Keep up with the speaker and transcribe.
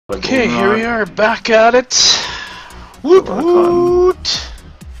Okay, here we are, back at it. Woot woot!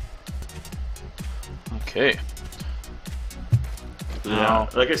 Okay. Yeah,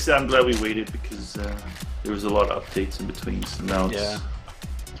 like I said, I'm glad we waited because there was a lot of updates in between, so now it's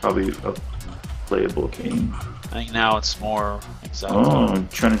probably a playable game. I think now it's more exact. Oh, you're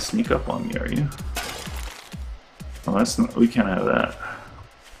trying to sneak up on me, are you? Oh, that's not. We can't have that.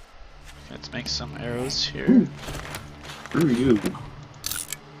 Let's make some arrows here. Ooh. Who are you?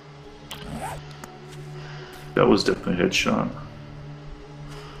 That was definitely a headshot.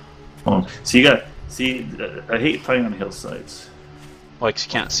 Oh, so you got. See, I hate fighting on hillsides. Like, you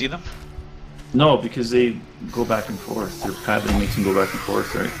can't see them? No, because they go back and forth. Their pathing makes them go back and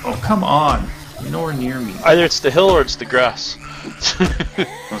forth, right? Oh, come on! You're nowhere near me. Either it's the hill or it's the grass.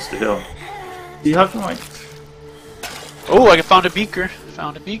 What's the hill? You have to like. Oh, I found a beaker.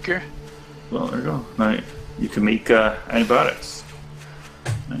 Found a beaker. Well, there you go. Now you can make antibiotics.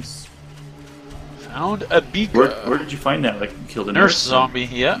 Nice. Found a beaker. Where did you find that? Like, you killed a nurse zombie.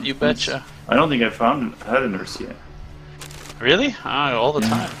 Yeah, you betcha. I don't think I had a nurse yet. Really? Ah, all the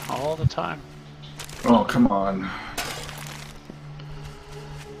time. All the time. Oh, come on.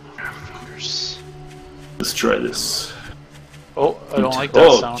 Let's try this. Oh, I don't like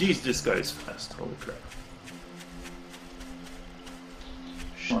that sound. Oh, jeez, this guy's fast. Holy crap.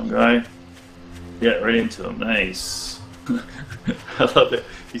 Come on, guy. Yeah, right into him. Nice. I love it.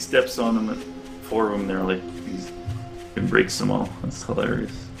 He steps on them and 4 of them there, like, he breaks them all. That's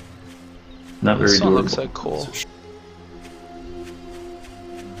hilarious. Not very durable. This one looks like cool.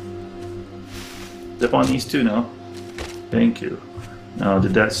 Step on these two now. Thank you. Now,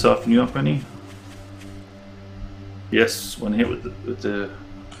 did that soften you up any? Yes, one hit with the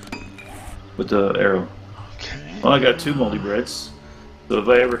arrow. Okay. Well, I got 2 moldy breads. So if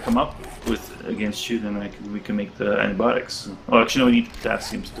I ever come up with against you, then we can make the antibiotics. Oh, actually, no, we need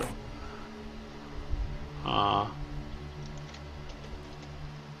potassium still.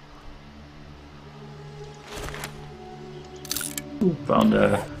 Found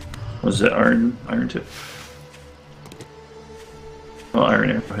was it iron tip? Oh,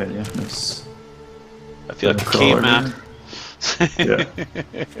 iron arrowhead, yeah, nice. I feel like a caveman. Yeah.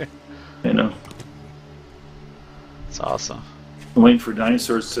 I know. It's awesome. I'm waiting for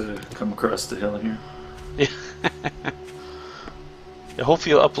dinosaurs to come across the hill here. Yeah. Yeah,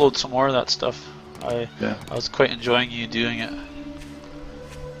 hopefully you'll upload some more of that stuff. I was quite enjoying you doing it.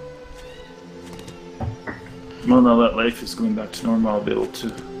 Well, now that life is going back to normal, I'll be able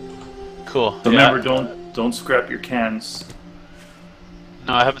to. Cool. So remember, don't scrap your cans.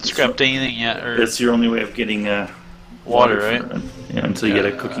 No, I haven't scrapped anything yet. That's your only way of getting water, right? Yeah, until you get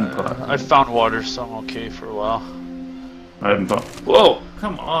a cooking pot. I found water, so I'm okay for a while. I haven't found. Whoa!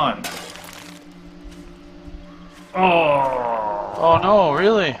 Come on! Oh! Oh no!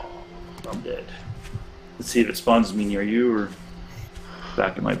 Really? I'm dead. Let's see if it spawns me near you or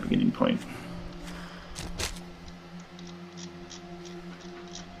back at my beginning point.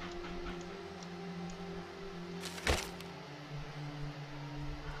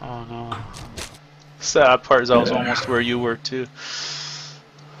 Oh no. Sad part is I was almost where you were too.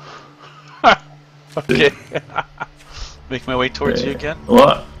 Okay. Make my way towards you again.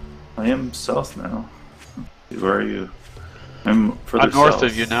 What? I am south now. Where are you? I'm further south. I'm north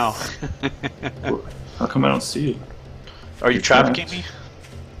of you now. How come I don't see you? Are you trafficking me?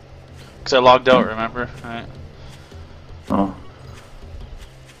 Because I logged out, remember? Right. Oh.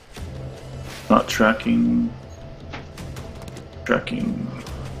 Not tracking. Tracking.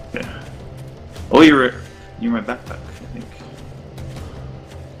 Yeah. Oh, you're my backpack, I think.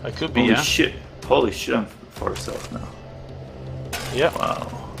 I could be, Holy yeah. shit. Holy shit, I'm far south now. Yeah. Wow.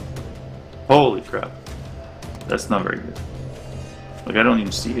 Holy crap. That's not very good. Like, I don't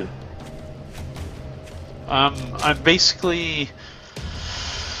even see you. I'm basically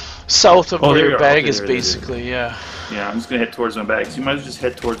south of where your bag is, basically, yeah. Yeah, I'm just gonna head towards my bag. So you might as well just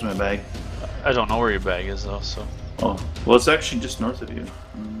head towards my bag. I don't know where your bag is, though, so... Oh, well, it's actually just north of you.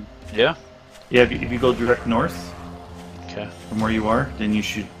 Yeah? Yeah, if you go direct north from where you are, then you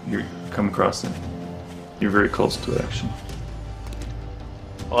come across it. You're very close to it, actually.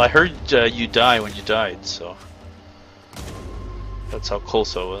 Well, I heard you die when you died, so... That's how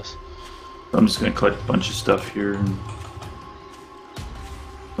close I was. I'm just gonna collect a bunch of stuff here and...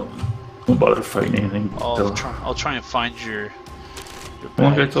 Don't bother fighting anything. I'll try and find your bag. Well,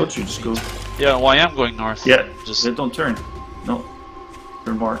 like I told you, just go. Yeah, well, I am going north. Yeah, just don't turn. No.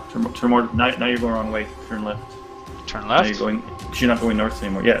 Turn more. Now you're going the wrong way. Turn left. Turn left? Now you're going, because you're not going north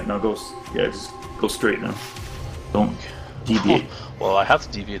anymore. Yeah, now just go straight now. Don't deviate. Well, I have to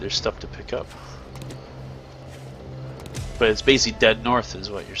deviate. There's stuff to pick up. but it's basically dead north, is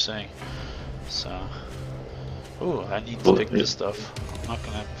what you're saying. So, oh, I need to pick this stuff. I'm not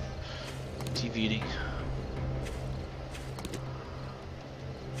gonna deviating.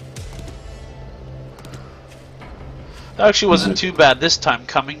 That actually wasn't too bad this time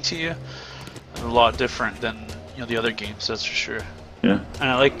coming to you. A lot different than the other games, that's for sure. Yeah. And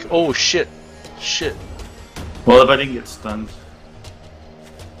I like, oh shit. Well, if I didn't get stunned.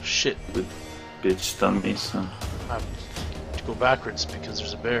 Shit. The bitch stunned me, so. I have to go backwards because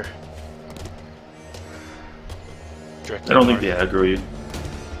there's a bear. I don't think they aggro you.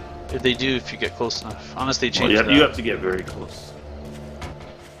 If they do, if you get close enough. Unless they change Well, that. you have to get very close.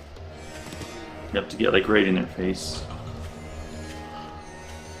 You have to get like right in their face.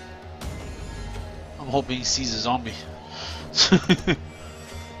 I'm hoping he sees a zombie.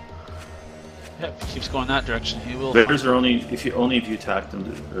 Yeah, if he keeps going that direction, he will. Bears are only if you attack them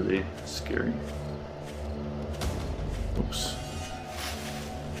are they scary. Oops.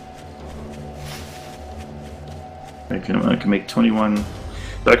 I can make 21.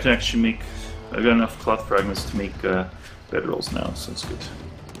 But I can actually make. I've got enough cloth fragments to make bedrolls now, so it's good.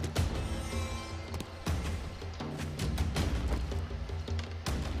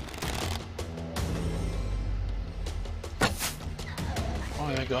 Oh,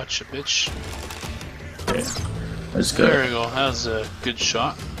 I gotcha, bitch. Okay. I just got. There we go. That was a good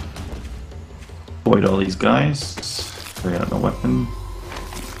shot. Avoid all these guys. I got no weapon.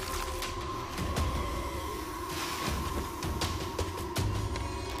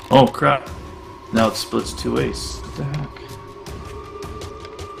 Oh crap! Now it splits two ways. What the heck?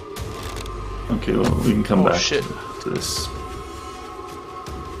 Okay, well we can come back shit. to this.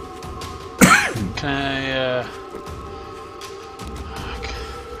 Can I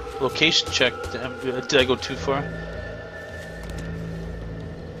location check? Did I go too far?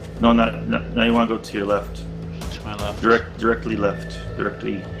 No, not now. You want to go to your left. To my left. Directly left.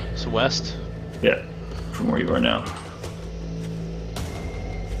 Directly. So west. Yeah, from where you are now.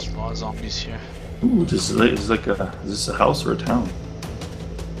 There's a lot of zombies here. Ooh, this is this a house or a town?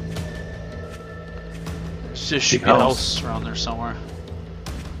 There should be a house around there somewhere.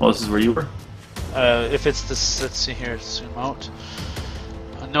 Well, this is where you were? If it's this, let's see here, zoom out.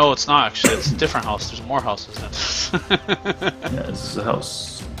 No, it's not actually, it's a different house. There's more houses then. Yeah, this is a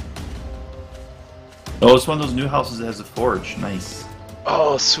house. Oh, it's one of those new houses that has a forge. Nice.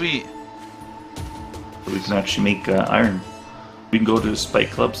 Oh, sweet. So we can actually make iron. We can go to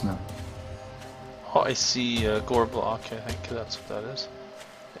spike clubs now. Oh, I see gore block, I think that's what that is.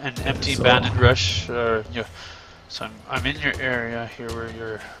 And empty bandit rush. So I'm in your area here where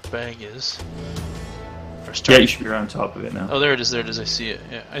your bag is. Yeah, you should be around top of it now. Oh, there it is, I see it.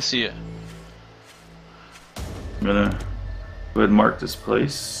 Yeah, I see it. I'm gonna go ahead and mark this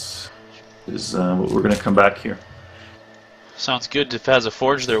place. We're gonna come back here. Sounds good. If it has a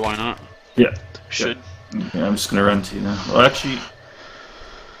forge there, why not? Yeah. Should. Yeah. Okay, I'm just gonna run to you now. Well, actually,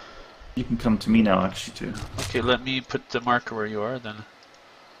 you can come to me now, actually, too. Okay, let me put the marker where you are, then.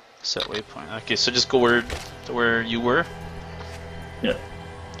 Set waypoint. Okay, so just go where you were? Yeah.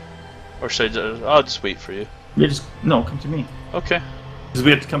 Or should I'll just wait for you. Yeah, come to me. Okay. Because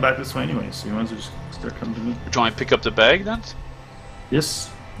we have to come back this way anyway, so you might as well just start coming to me. Do you want me to pick up the bag then?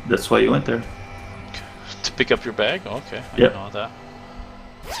 Yes, that's why you went there. Okay. To pick up your bag? Oh, okay, I Yep. didn't know that.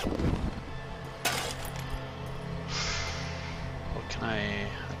 What can I'm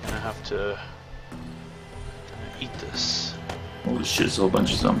gonna have to eat this. Holy shit, there's a whole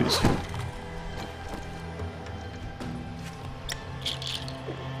bunch of zombies here.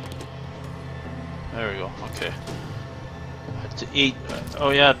 There we go. Okay. I have to eat. Oh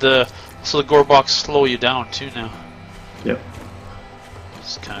yeah, so the gore box slow you down too now. Yep.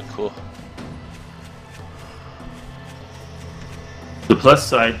 It's kind of cool. The plus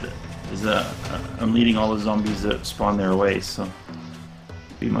side is that I'm leading all the zombies that spawn their way, so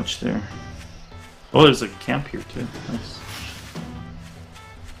be much there. Oh, there's like a camp here too. Nice.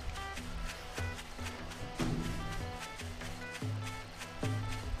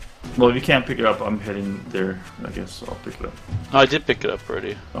 Well, if you can't pick it up, I'm heading there. I guess I'll pick it up. No, I did pick it up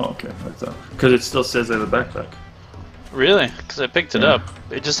already. Oh, okay. I thought because it still says I have a backpack. Really? Because I picked it up.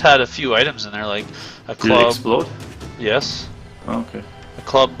 It just had a few items in there, like a club. Did it explode? Yes. Oh, okay. A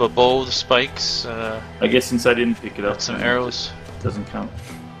club, a bow, the spikes. I guess since I didn't pick it up, some arrows. It doesn't count.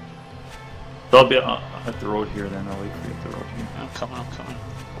 So I'll be at the road here then. I'll wait for you at the road here. I'm coming.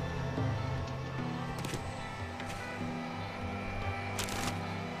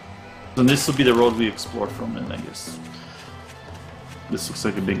 So this will be the road we explore from, then I guess. This looks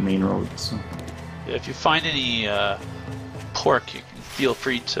like a big main road. So. Yeah, if you find any pork, you can feel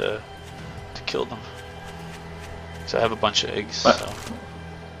free to kill them. So I have a bunch of eggs. What?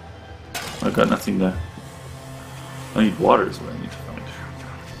 So. I got nothing there. I need water is what I need to find.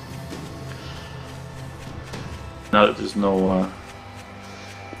 Now that there's no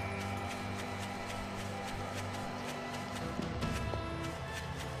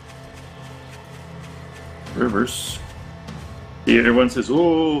rivers. Yeah, everyone says,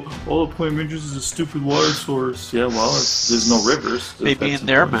 "Oh, all the Point Rangers is a stupid water source." Yeah, well, there's no rivers. Maybe in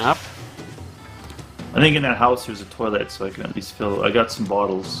their map. I think in that house there's a toilet, so I can at least fill. I got some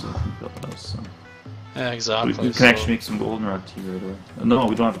bottles, so I can fill those. So. Yeah, exactly. We can actually make some goldenrod tea right away. No,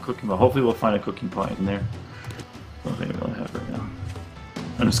 we don't have a cooking pot. Hopefully, we'll find a cooking pot in there. I don't think we really have right now.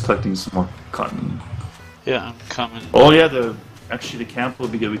 I'm just collecting some more cotton. Yeah, I'm coming. Oh yeah, actually the camp will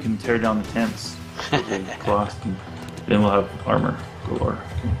be good. We can tear down the tents. Cloth, and then we'll have armor galore.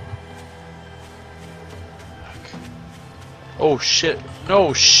 Okay. Oh shit!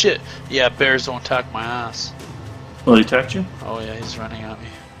 No shit! Yeah, bears don't attack my ass. Well, he attacked you? Oh yeah, he's running at me.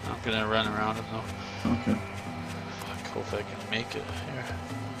 I'm gonna run around him though. Okay. Fuck, hope I can make it here.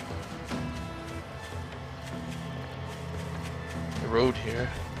 The road here.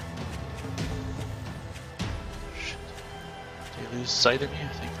 Shit. Did he lose sight of me?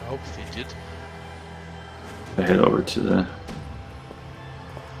 I hope he did. I head over to the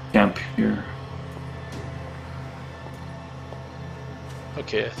camp here.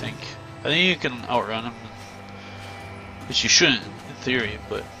 Okay, I think you can outrun him. Which you shouldn't, in theory,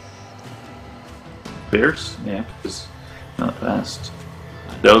 but... Bears? Yeah, because not fast.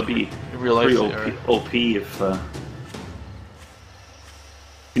 That would be in real life pretty OP if...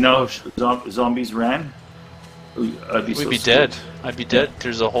 You know, if zombies ran, I'd be We'd be dead. I'd be dead.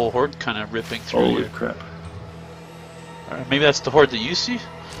 There's a whole horde kind of ripping through Holy here. crap. Alright, maybe that's the horde that you see?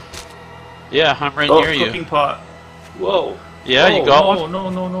 Yeah, I'm right near you. Cooking pot. Whoa. Yeah, you got one?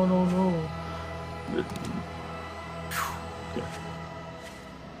 No.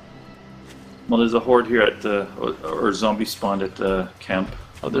 Well, there's a horde here at the... or zombie spawned at the camp.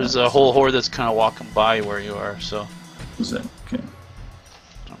 Oh, there's a whole horde that's kind of walking by where you are, so... Is that? Okay.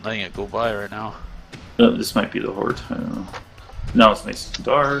 I'm letting it go by right now. This might be the horde. I don't know. Now it's nice and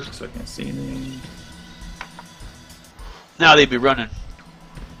dark, so I can't see anything. Now they'd be running.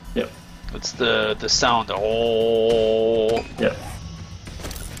 Yep. It's the sound. Oh. Yep.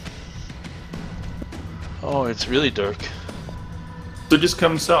 Oh, it's really dark. So just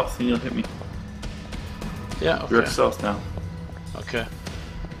come south and you'll hit me. Yeah. Okay. Direct south now. Okay.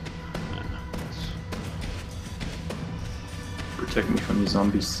 Protect me from these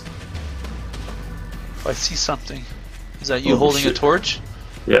zombies. Oh, I see something. Is that you Oh, holding shit. a torch?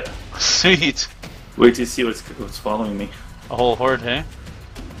 Yeah. Sweet. Wait till you see what's following me. A whole horde, hey?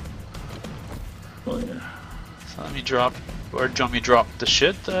 Oh yeah. So let me drop, or do you want me to drop the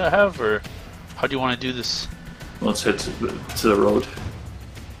shit that I have, or how do you want to do this? Well, let's head to the road.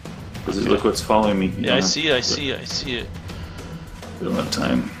 Because look what's following me. Yeah, I see it. We don't have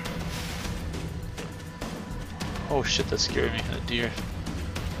time. Oh shit, that scared me. A deer.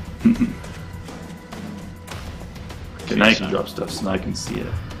 Okay, now you can drop stuff so now I can see it.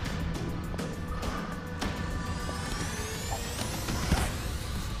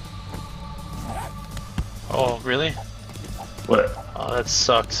 Oh, really? What? Oh, that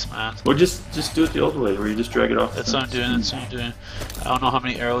sucks, man. Well, just do it the old way, where you just drag it off. That's what I'm doing, that's what I'm doing. I don't know how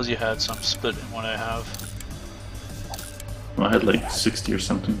many arrows you had, so I'm splitting what I have. Well, I had like 60 or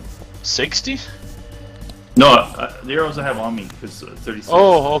something. 60? No, the arrows I have on me is 36.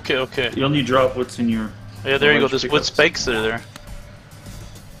 Oh, okay. You only drop what's in your... Yeah, there you go, there's wood pickups. spikes that are there.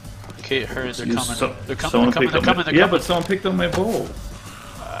 Okay, hurry, they're coming. They're Someone coming. picked up but someone picked up my bowl.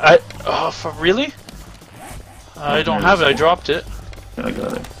 Oh, really? I don't have it, I dropped it. Yeah, I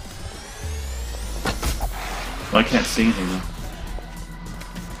got it. Well, I can't see anything though.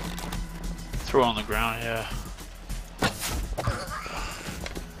 Throw it on the ground, yeah.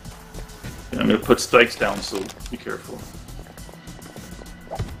 Yeah, I'm gonna put spikes down, so be careful.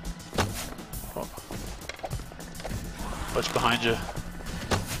 Oh. What's behind you?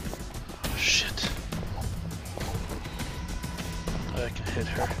 Oh, shit. I can hit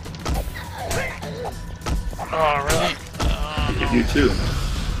her. Oh, really? Hit you too.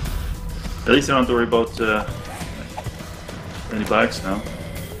 At least I don't have to worry about any bikes now.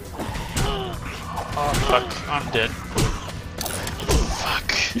 Oh, fuck. I'm dead.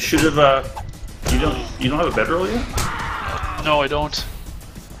 Fuck. You should have. You don't have a bedroll yet? No, I don't.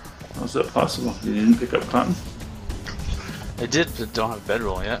 How's that possible? You didn't pick up cotton? I did, but don't have a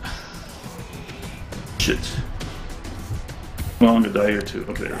bedroll yet. Shit. Well, I'm gonna die here too.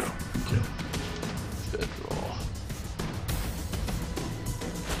 Okay, there we go. Okay. Bedroll.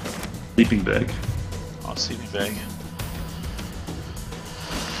 Sleeping bag. Oh, sleeping bag.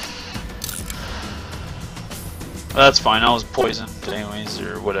 Well, that's fine. I was poisoned anyways,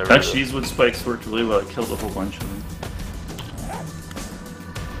 or whatever. Actually, these wood spikes worked really well. I killed a whole bunch of them.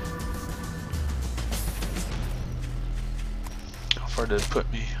 How far did it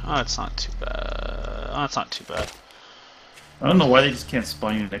put me? Oh, it's not too bad. Oh, it's not too bad. I don't know why they just can't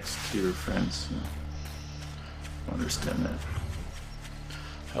spawn you next to your friends. I don't understand that.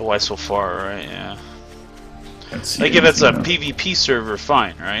 Why so far, right? Yeah. Like if it's a PvP server,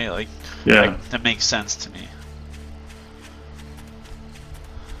 fine, right? Like, yeah, like, that makes sense to me.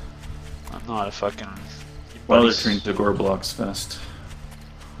 I'm not a fucking. Well, they're turning to gore blocks fast.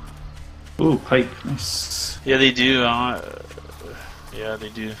 Ooh, pipe, nice. Yeah, they do. Yeah, they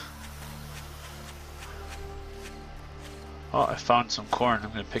do. Oh, I found some corn.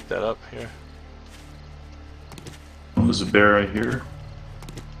 I'm gonna pick that up here. Oh, there's a bear right here.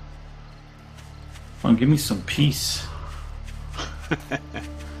 Come on, give me some peace.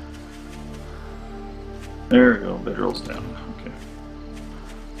 There we go, bed rolls down. Okay.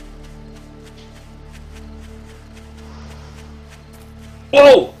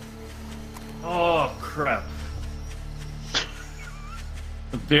 Whoa! Oh, crap.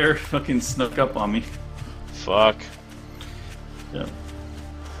 The bear fucking snuck up on me. Fuck. Yeah.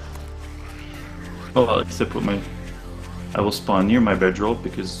 Oh, well, except with my... I will spawn near my bedroll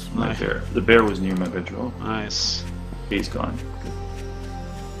because my the bear was near my bedroll. Nice. Okay, he's gone.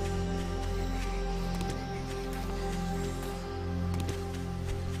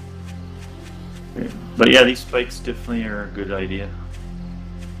 Good. Okay. But yeah, these spikes definitely are a good idea.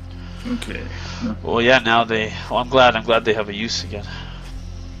 Okay. Well, yeah. Now they. Well, I'm glad they have a use again.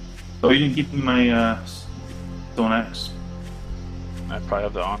 Oh, you didn't give me my stone axe. I probably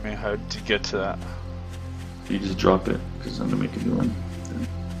have the army. How to get to that? You just drop it because I'm gonna make a new one.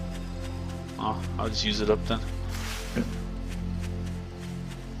 Oh, I'll just use it up then. Okay.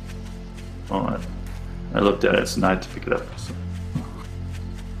 Oh, I looked at it. It's not to pick it up. So.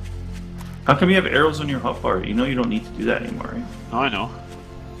 How come you have arrows on your hotbar? You know you don't need to do that anymore, right? Oh, I know.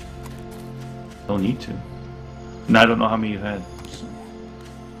 Don't need to. And I don't know how many you had. So.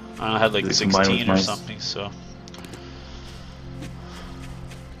 I had like 16 or something, so.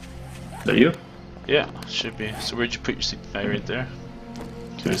 Is that you? Yeah, should be. So where'd you put your sleeping bag? Right there?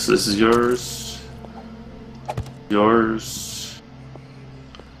 Okay, so this is yours. Yours.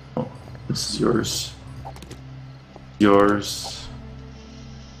 Oh, this is yours. Yours.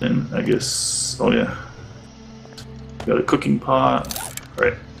 Then I guess, oh yeah. Got a cooking pot.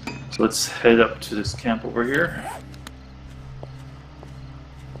 Alright, so let's head up to this camp over here.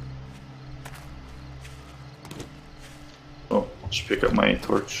 Oh, should pick up my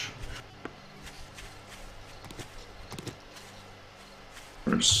torch.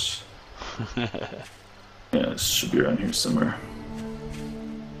 Yeah, it should be around here somewhere.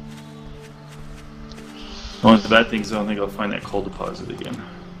 One of the bad things, I don't think I'll find that coal deposit again.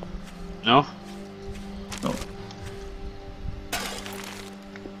 No? No.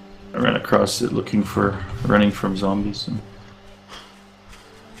 I ran across it looking for, running from zombies. And...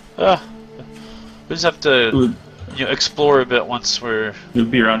 we just have to explore a bit once we're... It would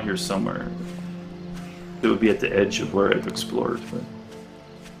be around here somewhere. It would be at the edge of where I've explored. But...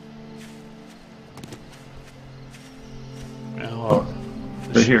 Oh,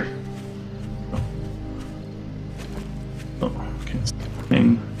 right here. Oh, okay.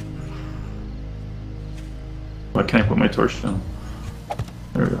 Thing. Why can't I put my torch down?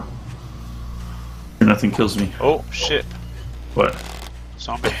 There we go. Here, nothing kills me. Oh, shit. What?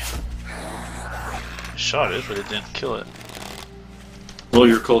 Zombie. I shot it, but it didn't kill it. Well,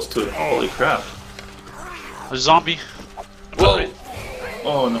 you're close to it. Holy crap. A zombie. Whoa! Right.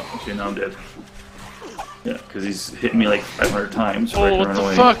 Oh, no. Okay, now I'm dead. Yeah, because he's hit me like 500 times. Oh, what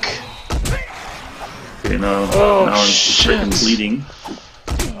the fuck? Okay, now I'm freaking bleeding.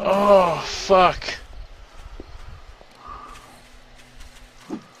 Oh, fuck.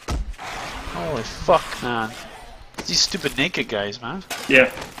 Holy fuck, man. These stupid naked guys, man.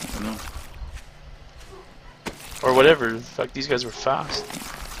 Yeah, I know. Or whatever. Fuck, these guys were fast.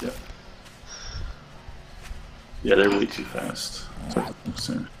 Yeah. Yeah, they're way too fast. Fuck.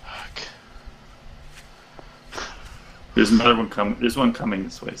 There's another one coming. There's one coming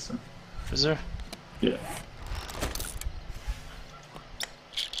this way, so. Is there? Yeah.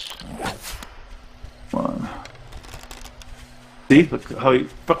 Come on. See? Look how he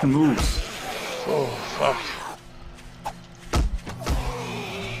fucking moves. Oh, fuck.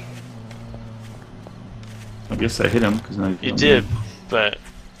 I guess I hit him because now You did, but.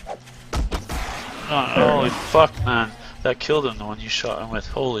 Oh, holy fuck, man. That killed him, the one you shot him with.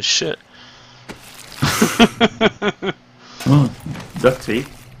 Holy shit. Oh, duct tape.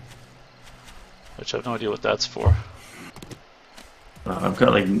 which I have no idea what that's for. I've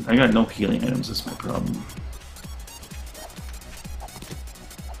got I got no healing items. That's my problem.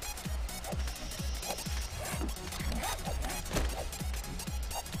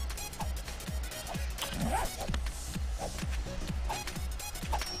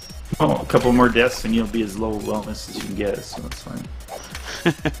 Oh, a couple more deaths and you'll be as low wellness as you can get, so that's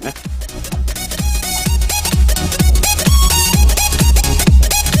fine.